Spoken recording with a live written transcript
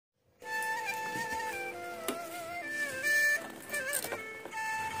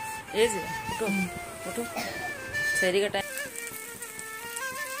ए ज़िया उठो उठो, सहरी का टाइम।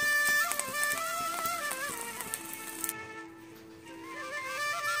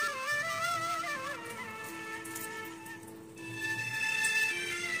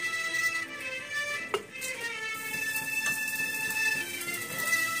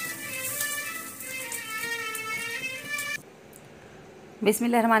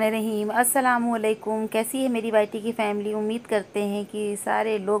 बिस्मिल्लाहिर्रहमानिर्रहीम। अस्सलामुअलैकुम। कैसी है मेरी बाइटी की फ़ैमिली। उम्मीद करते हैं कि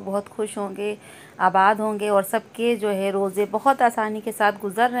सारे लोग बहुत खुश होंगे, आबाद होंगे और सबके जो है रोज़े बहुत आसानी के साथ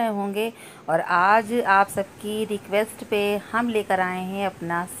गुज़र रहे होंगे। और आज आप सबकी रिक्वेस्ट पे हम लेकर आए हैं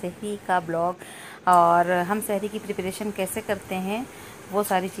अपना सहरी का ब्लॉग। और हम सहरी की प्रिपरेशन कैसे करते हैं वो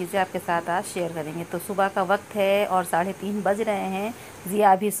सारी चीज़ें आपके साथ आज शेयर करेंगे। तो सुबह का वक्त है और 3:30 बज रहे हैं।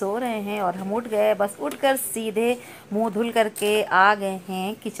 ज़िया भी सो रहे हैं और हम उठ गए। बस उठकर सीधे मुंह धुल करके आ गए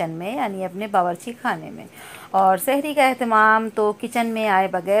हैं किचन में, यानी अपने बावर्ची खाने में। और सहरी का एहतमाम तो किचन में आए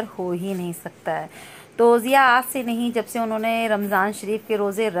बगैर हो ही नहीं सकता है। तो ज़िया आज से नहीं, जब से उन्होंने रमज़ान शरीफ के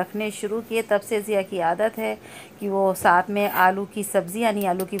रोज़े रखने शुरू किए तब से ज़िया की आदत है कि वो साथ में आलू की सब्ज़ी यानी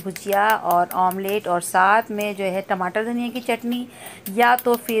आलू की भुजिया और ऑमलेट और साथ में जो है टमाटर धनिया की चटनी या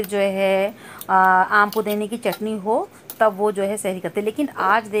तो फिर जो है आम पुदीने की चटनी हो, तब वो जो है सहरी करते। लेकिन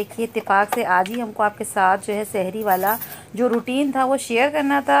आज देखिए इत्तेफाक से आज ही हमको आपके साथ जो है सहरी वाला जो रूटीन था वो शेयर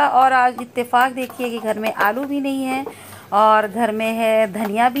करना था। और आज इत्तेफाक देखिए कि घर में आलू भी नहीं है और घर में है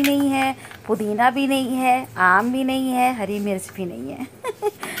धनिया भी नहीं है, पुदीना भी नहीं है, आम भी नहीं है, हरी मिर्च भी नहीं है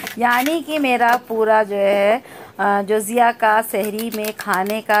यानी कि मेरा पूरा जो है जो ज़िया का सहरी में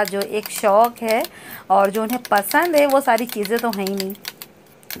खाने का जो एक शौक़ है और जो उन्हें पसंद है वो सारी चीज़ें तो हैं ही नहीं।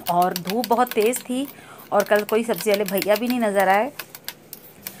 और धूप बहुत तेज़ थी और कल कोई सब्ज़ी वाले भैया भी नहीं नज़र आए।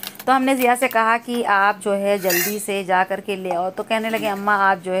 तो हमने ज़िया से कहा कि आप जो है जल्दी से जा कर के ले आओ। तो कहने लगे अम्मा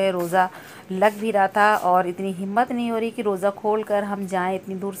आज जो है रोज़ा लग भी रहा था और इतनी हिम्मत नहीं हो रही कि रोज़ा खोल कर हम जाएं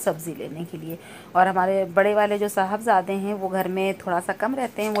इतनी दूर सब्ज़ी लेने के लिए। और हमारे बड़े वाले जो साहबज़ादे हैं वो घर में थोड़ा सा कम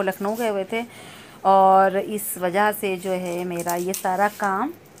रहते हैं, वो लखनऊ गए हुए थे और इस वजह से जो है मेरा ये सारा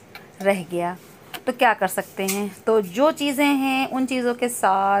काम रह गया। तो क्या कर सकते हैं। तो जो चीज़ें हैं उन चीज़ों के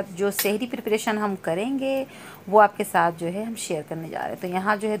साथ जो सहरी प्रिपरेशन हम करेंगे वो आपके साथ जो है हम शेयर करने जा रहे हैं। तो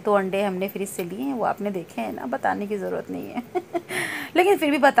यहाँ जो है 2 अंडे हमने फ्रिज से लिए हैं, वो आपने देखे हैं ना, बताने की ज़रूरत नहीं है लेकिन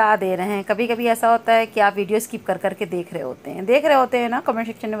फिर भी बता दे रहे हैं। कभी कभी ऐसा होता है कि आप वीडियो स्किप कर करके देख रहे होते हैं ना, कमेंट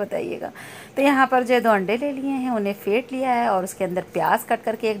सेक्शन में बताइएगा। तो यहाँ पर जो है 2 अंडे ले लिए हैं, उन्हें फेंट लिया है और उसके अंदर प्याज कट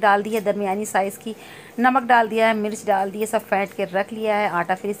करके एक डाल दी है दरमियानी साइज़ की, नमक डाल दिया है, मिर्च डाल दी है, सब फेंट के रख लिया है।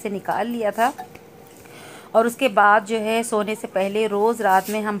 आटा फ्रिज से निकाल लिया था। और उसके बाद जो है सोने से पहले रोज़ रात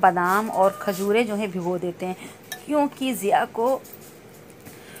में हम बादाम और खजूरें जो है भिगो देते हैं, क्योंकि ज़िया को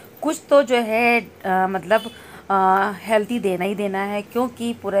कुछ तो जो है मतलब हेल्दी देना ही देना है,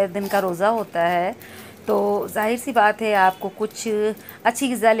 क्योंकि पूरे दिन का रोज़ा होता है। तो जाहिर सी बात है आपको कुछ अच्छी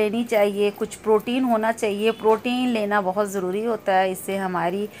ग़िज़ा लेनी चाहिए, कुछ प्रोटीन होना चाहिए। प्रोटीन लेना बहुत ज़रूरी होता है, इससे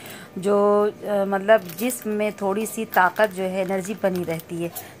हमारी जो मतलब जिस्म में थोड़ी सी ताकत जो है एनर्जी बनी रहती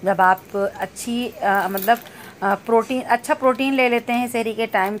है। जब आप अच्छी मतलब अच्छा प्रोटीन ले लेते हैं सहरी के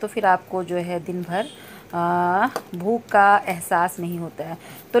टाइम तो फिर आपको जो है दिन भर भूख का एहसास नहीं होता है।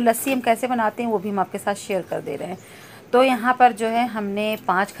 तो लस्सी हम कैसे बनाते हैं वो भी हम आपके साथ शेयर कर दे रहे हैं। तो यहाँ पर जो है हमने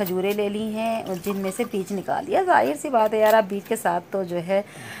 5 खजूरें ले ली हैं जिनमें से बीज निकाल दिया। ज़ाहिर सी बात है यार, आप बीज के साथ तो जो है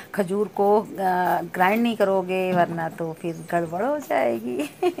खजूर को ग्राइंड नहीं करोगे वरना तो फिर गड़बड़ हो जाएगी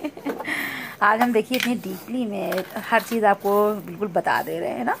आज हम देखिए इतनी डीपली में हर चीज़ आपको बिल्कुल बता दे रहे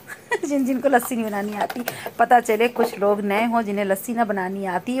हैं ना जिनको लस्सी नहीं बनानी आती, पता चले कुछ लोग नए हों जिन्हें लस्सी ना बनानी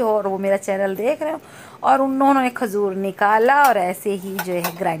आती हो और वो मेरा चैनल देख रहे हो और उन्होंने खजूर निकाला और ऐसे ही जो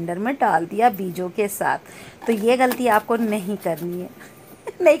है ग्राइंडर में डाल दिया बीजों के साथ। तो ये गलती आपको नहीं करनी है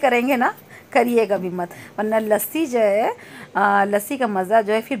नहीं करेंगे ना, करिएगा भी मत, वरना लस्सी जो है लस्सी का मज़ा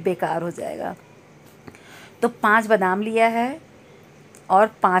जो है फिर बेकार हो जाएगा। तो 5 बादाम लिया है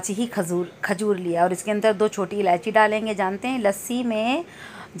और 5 ही खजूर लिया और इसके अंदर 2 छोटी इलायची डालेंगे। जानते हैं लस्सी में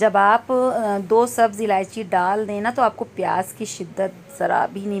जब आप 2 सब्ज़ इलायची डाल देना तो आपको प्याज की शिद्दत ज़रा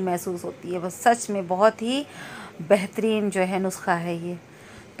भी नहीं महसूस होती है। बस सच में बहुत ही बेहतरीन जो है नुस्खा है ये।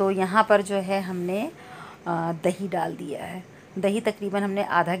 तो यहाँ पर जो है हमने दही डाल दिया है। दही तकरीबन हमने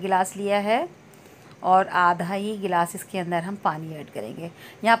आधा गिलास लिया है और आधा ही गिलास इसके अंदर हम पानी ऐड करेंगे।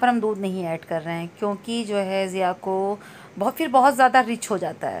 यहाँ पर हम दूध नहीं ऐड कर रहे हैं क्योंकि जो है ज़िया को बहुत ज़्यादा रिच हो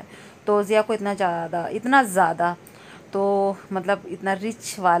जाता है। तो ज़िया को इतना ज़्यादा तो मतलब इतना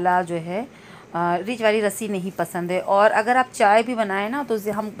रिच वाला जो है रिच वाली लस्सी नहीं पसंद है। और अगर आप चाय भी बनाएं ना तो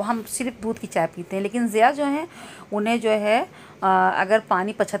हम सिर्फ दूध की चाय पीते हैं, लेकिन ज़िया जो है उन्हें जो है अगर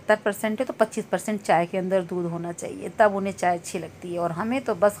पानी 75% है तो 25% चाय के अंदर दूध होना चाहिए, तब उन्हें चाय अच्छी लगती है और हमें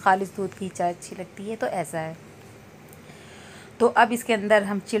तो बस खालिस दूध की चाय अच्छी लगती है। तो ऐसा है। तो अब इसके अंदर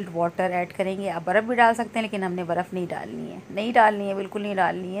हम चिल्ड वाटर ऐड करेंगे। आप बर्फ़ भी डाल सकते हैं, लेकिन हमने बर्फ़ नहीं डालनी है, बिल्कुल नहीं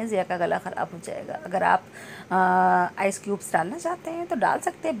डालनी है। ज़िया का गला ख़राब हो जाएगा। अगर आप आइस क्यूब्स डालना चाहते हैं तो डाल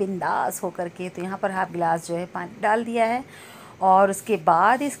सकते हैं बिंदास होकर के। तो यहाँ पर हाफ गिलास जो है पानी डाल दिया है, और उसके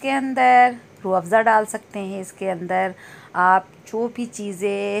बाद इसके अंदर रूह अफ़ज़ा डाल सकते हैं। इसके अंदर आप जो भी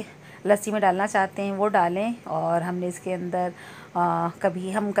चीज़ें लस्सी में डालना चाहते हैं वो डालें। और हमने इसके अंदर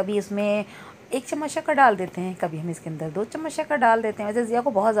कभी इसमें 1 चम्मच शक्कर डाल देते हैं, कभी हम इसके अंदर 2 चम्मच शक्कर डाल देते हैं। वैसे ज़िया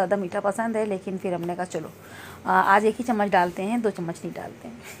को बहुत ज़्यादा मीठा पसंद है, लेकिन फिर हमने कहा चलो आज 1 ही चम्मच डालते हैं, 2 चम्मच नहीं डालते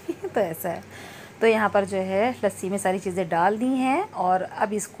हैं। तो ऐसा है। तो यहाँ पर जो है लस्सी में सारी चीज़ें डाल दी हैं, और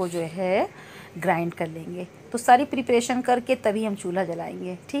अब इसको जो है ग्राइंड कर लेंगे। तो सारी प्रिपरेशन करके तभी हम चूल्हा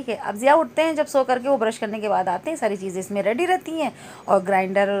जलाएंगे, ठीक है। अब ज़िया उठते हैं जब सो करके, वो ब्रश करने के बाद आते हैं, सारी चीज़ें इसमें रेडी रहती हैं, और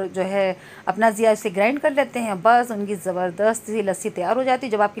ग्राइंडर जो है अपना ज़िया इसे ग्राइंड कर लेते हैं। बस उनकी ज़बरदस्त सी लस्सी तैयार हो जाती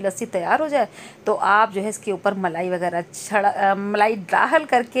है। जब आपकी लस्सी तैयार हो जाए तो आप जो है इसके ऊपर मलाई वगैरह मलाई डाल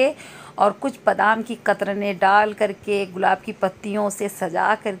करके, और कुछ बादाम की कतरने डाल करके, गुलाब की पत्तियों से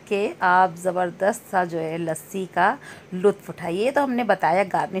सजा करके आप ज़बरदस्त सा जो है लस्सी का लुत्फ़ उठाइए। तो हमने बताया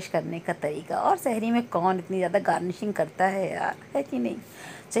गार्निश करने का तरीका, और सहरी में कौन इतनी ज़्यादा गार्निशिंग करता है यार, है कि नहीं।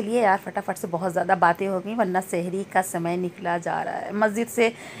 चलिए यार, फटाफट से बहुत ज़्यादा बातें हो गई, वरना सहरी का समय निकला जा रहा है। मस्जिद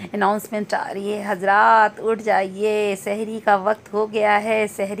से अनाउंसमेंट आ रही है, हजरात उठ जाइए, सहरी का वक्त हो गया है,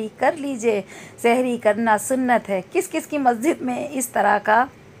 सहरी कर लीजिए, सहरी करना सुन्नत है। किस किस की मस्जिद में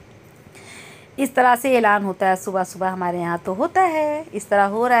इस तरह से ऐलान होता है सुबह सुबह? हमारे यहाँ तो होता है, इस तरह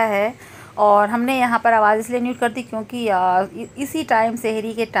हो रहा है। और हमने यहाँ पर आवाज़ इसलिए म्यूट कर दी क्योंकि इसी टाइम,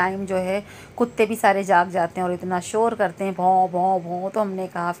 सहरी के टाइम जो है कुत्ते भी सारे जाग जाते हैं और इतना शोर करते हैं, भौं भौं भौं। तो हमने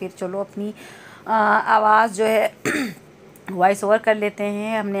कहा फिर चलो अपनी आवाज़ जो है वॉइस ओवर कर लेते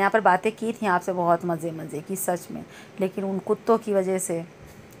हैं। हमने यहाँ पर बातें की थी आपसे, बहुत मज़े की सच में, लेकिन उन कुत्तों की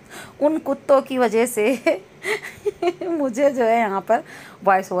वजह से मुझे जो है यहाँ पर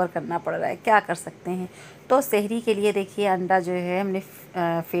वॉइस ओवर करना पड़ रहा है, क्या कर सकते हैं। तो सहरी के लिए देखिए अंडा जो है हमने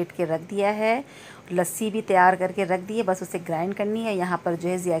फेंट के रख दिया है, लस्सी भी तैयार करके रख दी है, बस उसे ग्राइंड करनी है। यहाँ पर जो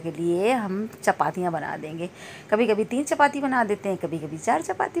है ज़िया के लिए हम चपातियाँ बना देंगे। कभी कभी 3 चपाती बना देते हैं, कभी कभी 4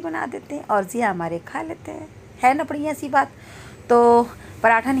 चपाती बना देते हैं, और ज़िया हमारे खा लेते हैं, है ना बढ़िया सी बात। तो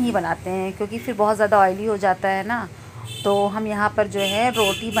पराठा नहीं बनाते हैं क्योंकि फिर बहुत ज़्यादा ऑयली हो जाता है ना। तो हम यहाँ पर जो है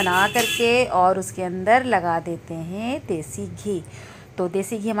रोटी बना करके और उसके अंदर लगा देते हैं देसी घी। तो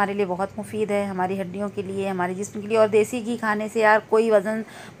देसी घी हमारे लिए बहुत मुफीद है, हमारी हड्डियों के लिए, हमारे जिस्म के लिए। और देसी घी खाने से यार कोई वज़न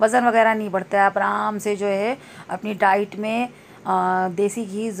वगैरह नहीं बढ़ता है। आप आराम से जो है अपनी डाइट में देसी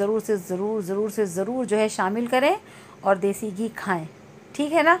घी ज़रूर से ज़रूर जो है शामिल करें, और देसी घी खाएं,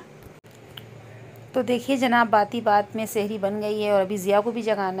 ठीक है ना। तो देखिए जनाब, बात में सहरी बन गई है, और अभी ज़िया को भी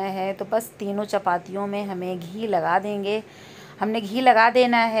जगाना है। तो बस तीनों चपातियों में हमें घी लगा देंगे, हमने घी लगा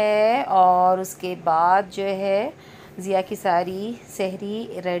देना है। और उसके बाद जो है ज़िया की सारी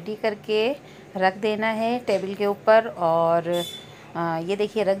सहरी रेडी करके रख देना है टेबल के ऊपर। और ये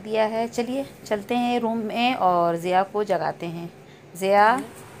देखिए रख दिया है। चलिए चलते हैं रूम में और ज़िया को जगाते हैं। ज़िया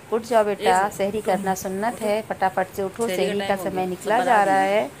उठ जाओ बेटा, सहरी करना सुन्नत है, फटाफट से उठो, सहरी का समय निकला जा रहा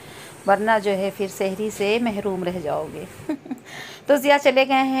है, वरना जो है फिर सहरी से महरूम रह जाओगे। तो ज़िया चले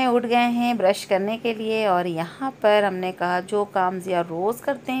गए हैं, उठ गए हैं ब्रश करने के लिए। और यहाँ पर हमने कहा जो काम ज़िया रोज़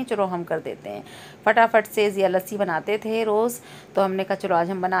करते हैं चलो हम कर देते हैं। फटाफट से ज़िया लस्सी बनाते थे रोज़, तो हमने कहा चलो आज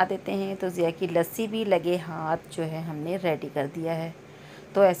हम बना देते हैं। तो ज़िया की लस्सी भी लगे हाथ जो है हमने रेडी कर दिया है।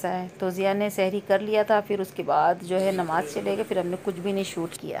 तो ऐसा है, तो ज़िया ने सहरी कर लिया था, फिर उसके बाद जो है नमाज चले गए, फिर हमने कुछ भी नहीं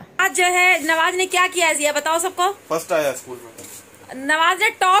शूट किया। आज जो है नवाज ने क्या किया है ज़िया बताओ सबको? फर्स्ट आया स्कूल में, नवाज ने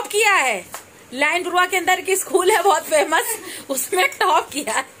टॉप किया है। लाइन रुआ के अंदर की स्कूल है बहुत फेमस, उसमें टॉप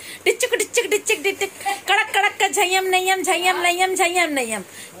किया है। टिचक टिचक टिचक टिचक, कड़क कड़क का झयम नयम झयम नयम झयम नयम,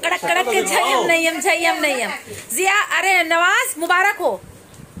 कड़क कड़क के झयम नयम झयम नयम। ज़िया अरे नवाज मुबारक हो,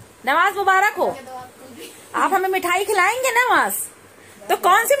 नवाज मुबारक हो। आप हमें मिठाई खिलाएंगे नवाज? तो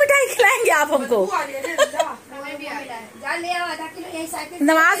कौन सी मिठाई खिलाएंगे आप हमको?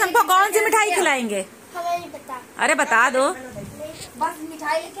 नवाज हमको कौन सी मिठाई खिलाएंगे? अरे बता दो। बस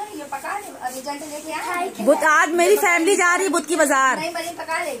मिठाई लेके ये पका ले, रिजल्ट लेके आ। बुध आज मेरी फैमिली जा रही है बुध की बाजार। नहीं बनी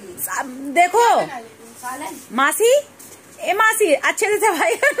पका लेगी। देखो मासी, ए मासी अच्छे से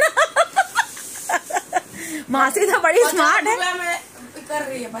सफाई करना। मासी तो बड़ी स्मार्ट है, कर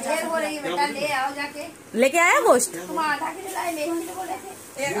रही है, देर हो रही है बेटा, ले आओ जाके। लेके आया गोश्त? तुम आधा किलो लाए, मेरे को बोले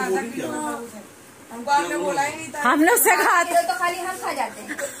थे एक आधा किलो, हमको आपने बोला ही नहीं था। हमने उससे कहा तो खाली हम खा जाते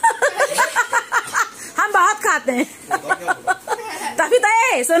हैं। हम बहुत खाते हैं। तभी तो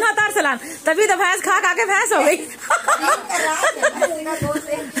सुनो तार सलाम, तभी तो भैंस खा के भैंस हो गई।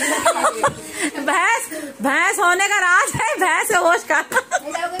 भैंस होने का राज है भैंस का होश का।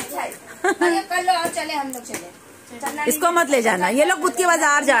 कर लो और चले हम लोग चले। इसको मत ले जाना, ये लोग बुध की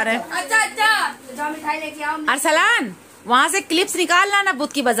बाजार जा रहे हैं। अच्छा अच्छा, जाओ मिठाई लेके आओ। अरसलान वहाँ से क्लिप्स निकाल लाना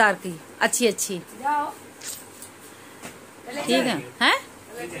बुध की बाजार की अच्छी अच्छी। जाओ, ठीक है, हैं?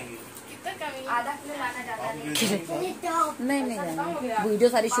 आधा किलो लाना ज्यादा नहीं नहीं जाएंगे, वीडियो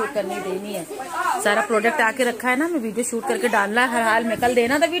सारी शूट करने देनी है। सारा प्रोडक्ट आके रखा है ना, मैं वीडियो शूट करके डालना है हर हाल में। कल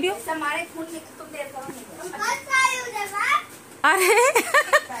देना था वीडियो। हमारे खून में तुम देर करो नहीं। अरे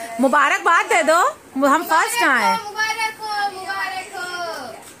मुबारकबाद दे दो, हम फर्स्ट आए। मुबारक हो, मुबारक हो।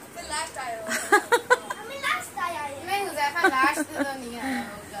 लास्ट आए हो। हमें लास्ट आया है। नहीं हुज़ैफा लास्ट तो नहीं आया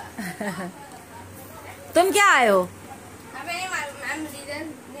होगा। तुम क्या आए हो? हमें मैम रीजन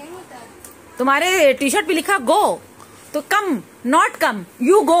नहीं होता। तुम्हारे टी शर्ट पे लिखा गो, तो कम not come,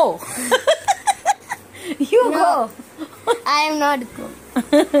 you go. You go. I am not go.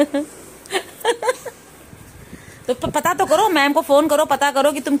 तो पता तो करो, मैम को फोन करो, पता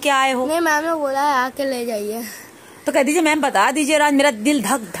करो कि तुम क्या आए हो। नहीं, मैम ने बोला है आके ले जाइए। तो कह दीजिए मैम बता दीजिए, आज मेरा दिल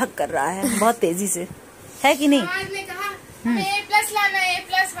धक धक कर रहा है बहुत तेजी से, है कि नहीं? आज ने कहा हमें A+ लाना है,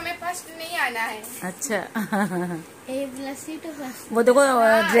 A+ हमें फर्स्ट नहीं आना है। अच्छा। A+ ही तो फर्स्ट। वो देखो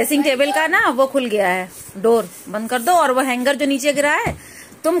ड्रेसिंग टेबल का ना वो खुल गया है, डोर बंद कर दो। और वो हैंगर जो नीचे गिरा है,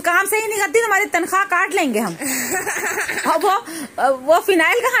 तुम काम सही नहीं करती, तुम्हारी तनख्वाह काट लेंगे हम। और वो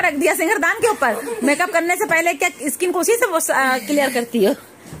फिनाइल कहाँ रख दिया सिंगरदान के ऊपर? मेकअप करने से पहले क्या स्किन को उसी से वो क्लियर करती हो?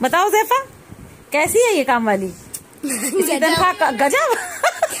 बताओ ज़ैफा, कैसी है ये काम वाली? इसकी तनख्वाह गजब।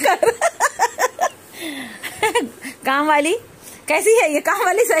 काम वाली कैसी है ये? काम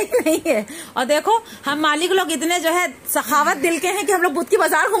वाली सही नहीं है। और देखो हम मालिक लोग इतने जो है सखावत दिल के हैं कि हम लोग बुध की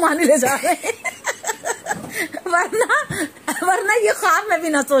बाजार घुमाने ले जा रहे हैं। वरना ये ख्वाब में भी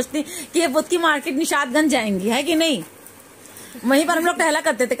ना सोचती कि ये बुध की मार्केट निशादगंज जाएंगी, है कि नहीं? वहीं पर हम लोग टहला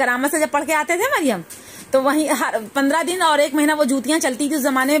करते थे, करामत से जब पढ़ के आते थे मरियम, तो वहीं 15 दिन और 1 महीना वो जूतियां चलती थी। उस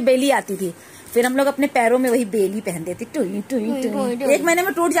जमाने में बेली आती थी, फिर हम लोग अपने पैरों में वही बेली पहनते थे। टुई टुई टुई 1 महीने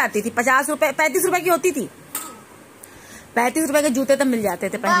में टूट जाती थी। 50 रुपए 35 रुपए की होती थी। 35 रुपए के जूते तब मिल जाते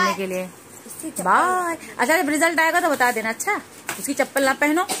थे पहनने के लिए। बाय। अच्छा जब रिजल्ट आएगा तो बता देना। अच्छा उसकी चप्पल ना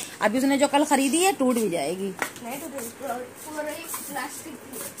पहनो, अभी उसने जो कल खरीदी है टूट भी जाएगी।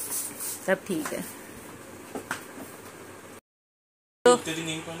 सब ठीक है। तो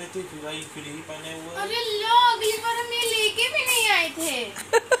नहीं पहने थे, फिर ही पहने हुए। अरे लो, अगली बार हम ये लेके भी नहीं आए थे।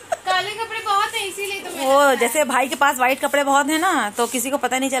 काले कपड़े बहुत हैं इसीलिए तो वो जैसे भाई के पास व्हाइट कपड़े बहुत हैं ना, तो किसी को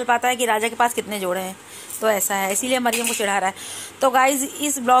पता नहीं चल पाता है कि राजा के पास कितने जोड़े हैं। तो ऐसा है, इसीलिए मरियम को चिढ़ा रहा है। तो गाइज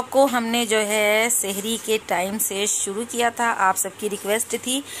इस ब्लॉग को हमने जो है सहरी के टाइम से शुरू किया था। आप सबकी रिक्वेस्ट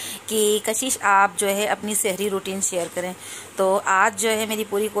थी कि कशिश आप जो है अपनी सहरी रूटीन शेयर करें। तो आज जो है मेरी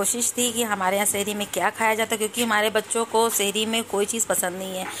पूरी कोशिश थी कि हमारे यहाँ सहरी में क्या खाया जाता है, क्योंकि हमारे बच्चों को सहरी में कोई चीज़ पसंद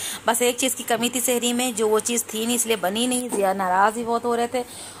नहीं है। बस एक चीज़ की कमी थी सहरी में, जो वो चीज़ थी नहीं, इसलिए बनी नहीं। ज़िया नाराज़ ही बहुत हो रहे थे,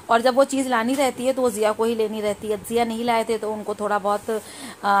 और जब वो चीज़ लानी रहती है तो वो ज़िया को ही लेनी रहती है। ज़िया नहीं लाए थे तो उनको थोड़ा बहुत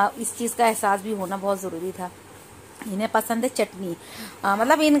इस चीज़ का एहसास भी होना बहुत ज़रूरी था। इन्हें पसंद है चटनी,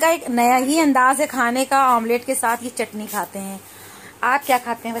 मतलब इनका एक नया ही अंदाज है खाने का। ऑमलेट के साथ ये चटनी खाते हैं। आप क्या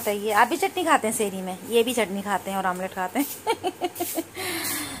खाते हैं बताइए? आप भी चटनी खाते हैं सहरी में? ये भी चटनी खाते हैं और ऑमलेट खाते हैं।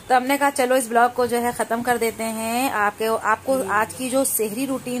 तो हमने कहा चलो इस ब्लॉग को जो है ख़त्म कर देते हैं। आपको आज की जो सहरी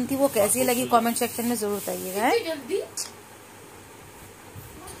रूटीन थी वो कैसी लगी कमेंट सेक्शन में ज़रूर बताइएगा।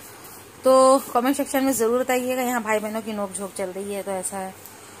 तो कमेंट सेक्शन में ज़रूर बताइएगा। यहाँ भाई बहनों की नोक झोंक चल रही है, तो ऐसा है।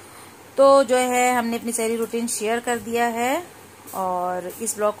 तो जो है हमने अपनी सारी रूटीन शेयर कर दिया है और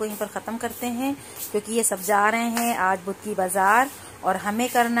इस ब्लॉग को यहीं पर ख़त्म करते हैं, क्योंकि ये सब जा रहे हैं आज बुध की बाज़ार और हमें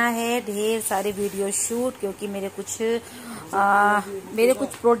करना है ढेर सारे वीडियो शूट, क्योंकि मेरे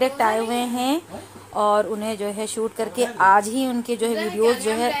कुछ प्रोडक्ट आए हुए हैं और उन्हें जो है शूट करके आज ही उनके जो है वीडियोस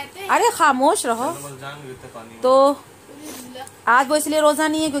जो है। अरे खामोश रहो। तो आज वो इसलिए रोजा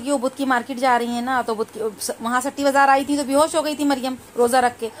नहीं है क्योंकि वो बुध की मार्केट जा रही है ना, तो बुध की वहाँ सट्टी बाजार आई थी तो बेहोश हो गई थी मरियम रोजा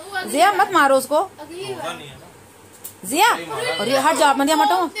रख के। जिया मत मारो उसको, जिया। और ये हट जाओ मरियम,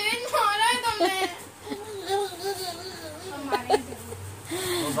 हटो।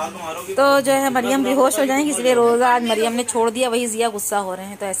 तो जो है मरियम बेहोश हो जाएंगी, इसलिए रोजा आज मरियम ने छोड़ दिया, वही जिया गुस्सा हो रहे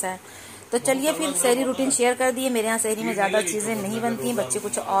हैं। तो ऐसा है। तो चलिए फिर सहरी रूटीन शेयर कर दिए। मेरे यहाँ सहरी में ज़्यादा चीज़ें नहीं बनती हैं, बच्चे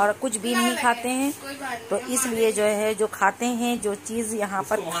कुछ भी नहीं खाते हैं, तो इसलिए जो है जो खाते हैं, जो चीज़ यहाँ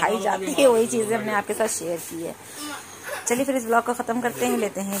पर खाई जाती है वही चीज़ें हमने आपके साथ शेयर की है। चलिए फिर इस ब्लॉग को ख़त्म करते हैं,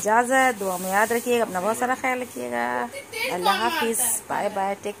 लेते हैं इजाज़त। दुआ में याद रखिएगा, अपना बहुत सारा ख्याल रखिएगा। अल्लाह हाफिज़, bye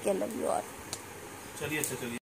bye, take care, love you all.